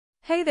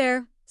Hey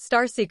there,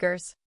 Star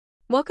Seekers.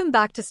 Welcome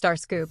back to Star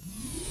Scoop.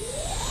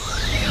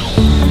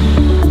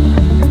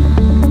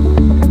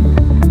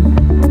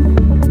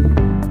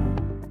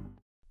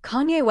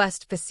 Kanye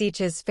West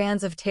beseeches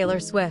fans of Taylor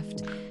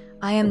Swift.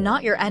 "I am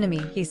not your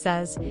enemy," he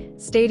says,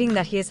 stating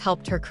that he has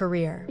helped her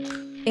career.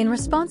 In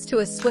response to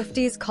a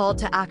Swifties' call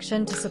to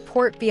action to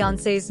support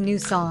Beyoncé's new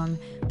song,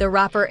 the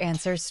rapper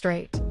answers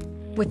straight.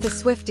 With the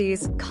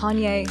Swifties,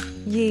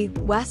 Kanye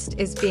West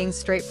is being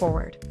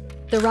straightforward.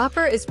 The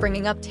rapper is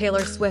bringing up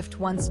Taylor Swift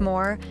once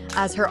more,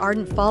 as her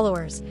ardent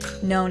followers,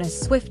 known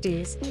as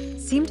Swifties,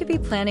 seem to be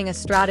planning a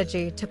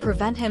strategy to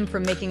prevent him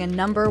from making a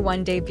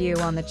 #1 debut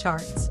on the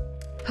charts.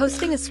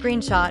 Posting a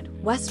screenshot,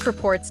 West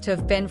purports to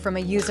have been from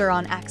a user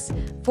on X,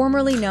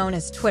 formerly known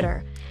as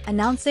Twitter,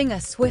 announcing a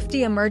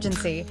Swiftie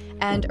emergency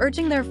and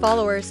urging their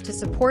followers to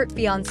support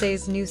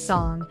Beyoncé's new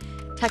song,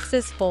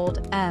 Texas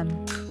Hold'.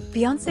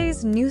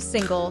 Beyoncé's new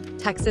single,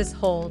 Texas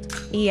Hold',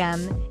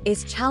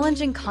 is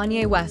challenging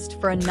Kanye West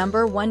for a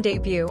 #1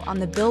 debut on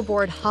the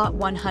Billboard Hot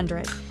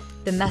 100.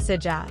 The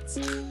message adds,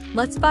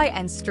 "Let's buy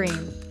and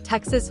stream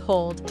Texas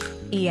Hold',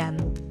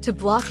 to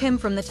block him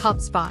from the top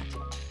spot."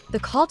 The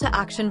call to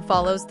action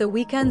follows the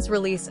Weeknd's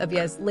release of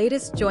Ye's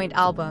latest joint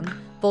album,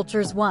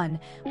 Vultures 1,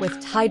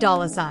 with Ty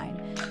Dolla $ign.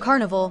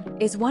 Carnival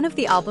is one of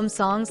the album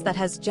songs that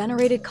has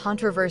generated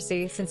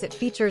controversy since it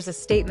features a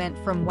statement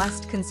from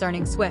West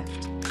concerning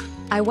Swift.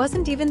 "I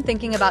wasn't even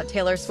thinking about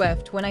Taylor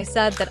Swift when I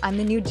said that I'm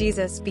the new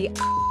Jesus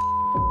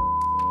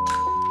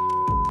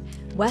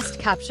West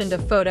captioned a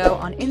photo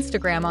on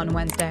Instagram on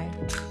Wednesday.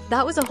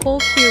 "That was a whole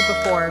queue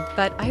before,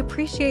 but I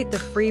appreciate the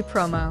free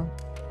promo."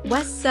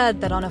 West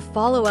said that on a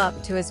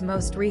follow-up to his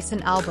most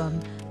recent album,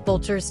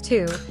 Vultures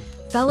 2,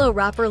 fellow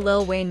rapper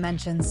Lil Wayne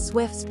mentions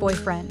Swift's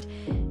boyfriend,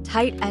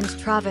 tight end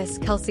Travis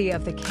Kelce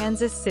of the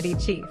Kansas City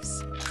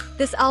Chiefs.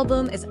 "This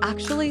album is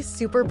actually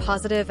super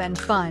positive and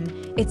fun.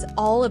 It's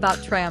all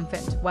about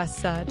triumphant," West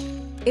said.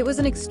 "It was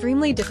an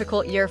extremely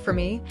difficult year for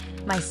me,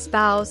 my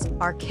spouse,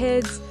 our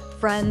kids,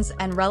 friends,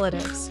 and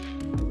relatives.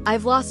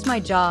 I've lost my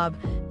job,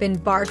 been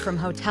barred from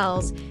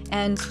hotels,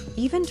 and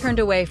even turned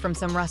away from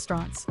some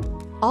restaurants.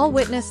 All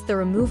witnessed the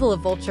removal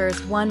of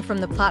Vultures 1 from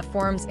the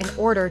platforms in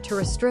order to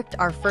restrict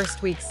our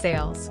first week's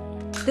sales.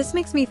 This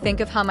makes me think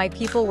of how my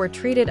people were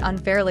treated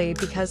unfairly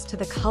because to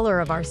the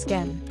color of our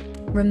skin.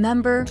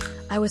 Remember,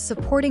 I was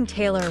supporting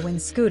Taylor when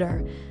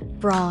Scooter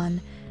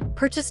Braun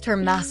purchased her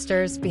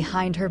masters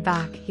behind her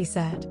back," he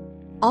said.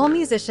 "All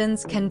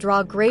musicians can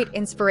draw great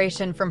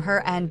inspiration from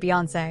her and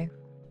Beyoncé.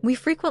 We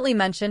frequently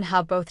mention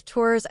how both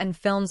tours and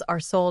films are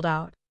sold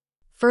out.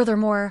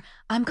 Furthermore,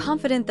 I'm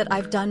confident that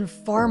I've done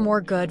far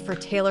more good for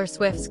Taylor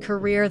Swift's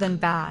career than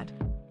bad.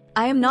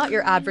 I am not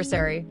your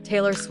adversary,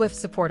 Taylor Swift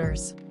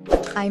supporters.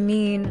 I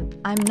mean,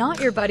 I'm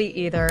not your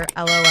buddy either,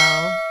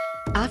 LOL."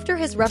 After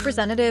his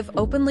representative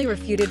openly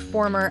refuted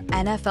former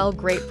NFL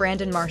great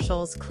Brandon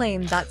Marshall's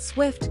claim that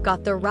Swift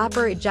got the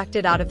rapper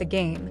ejected out of the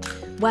game,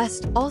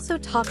 West also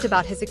talked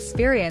about his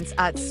experience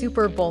at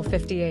Super Bowl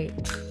 58.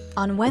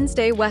 On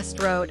Wednesday,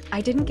 West wrote,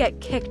 "I didn't get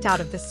kicked out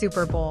of the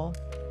Super Bowl.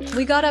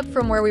 We got up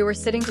from where we were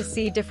sitting to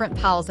see different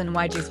pals in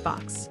YG's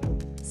box.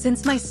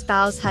 Since my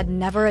spouse had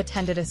never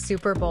attended a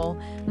Super Bowl,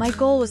 my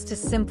goal was to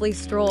simply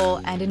stroll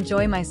and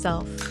enjoy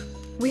myself.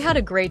 We had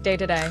a great day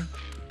today."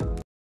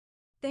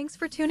 Thanks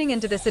for tuning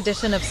into this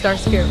edition of Star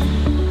Scoop.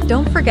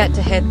 Don't forget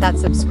to hit that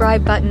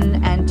subscribe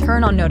button and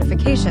turn on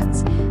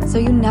notifications so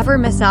you never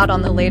miss out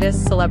on the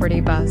latest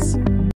celebrity buzz.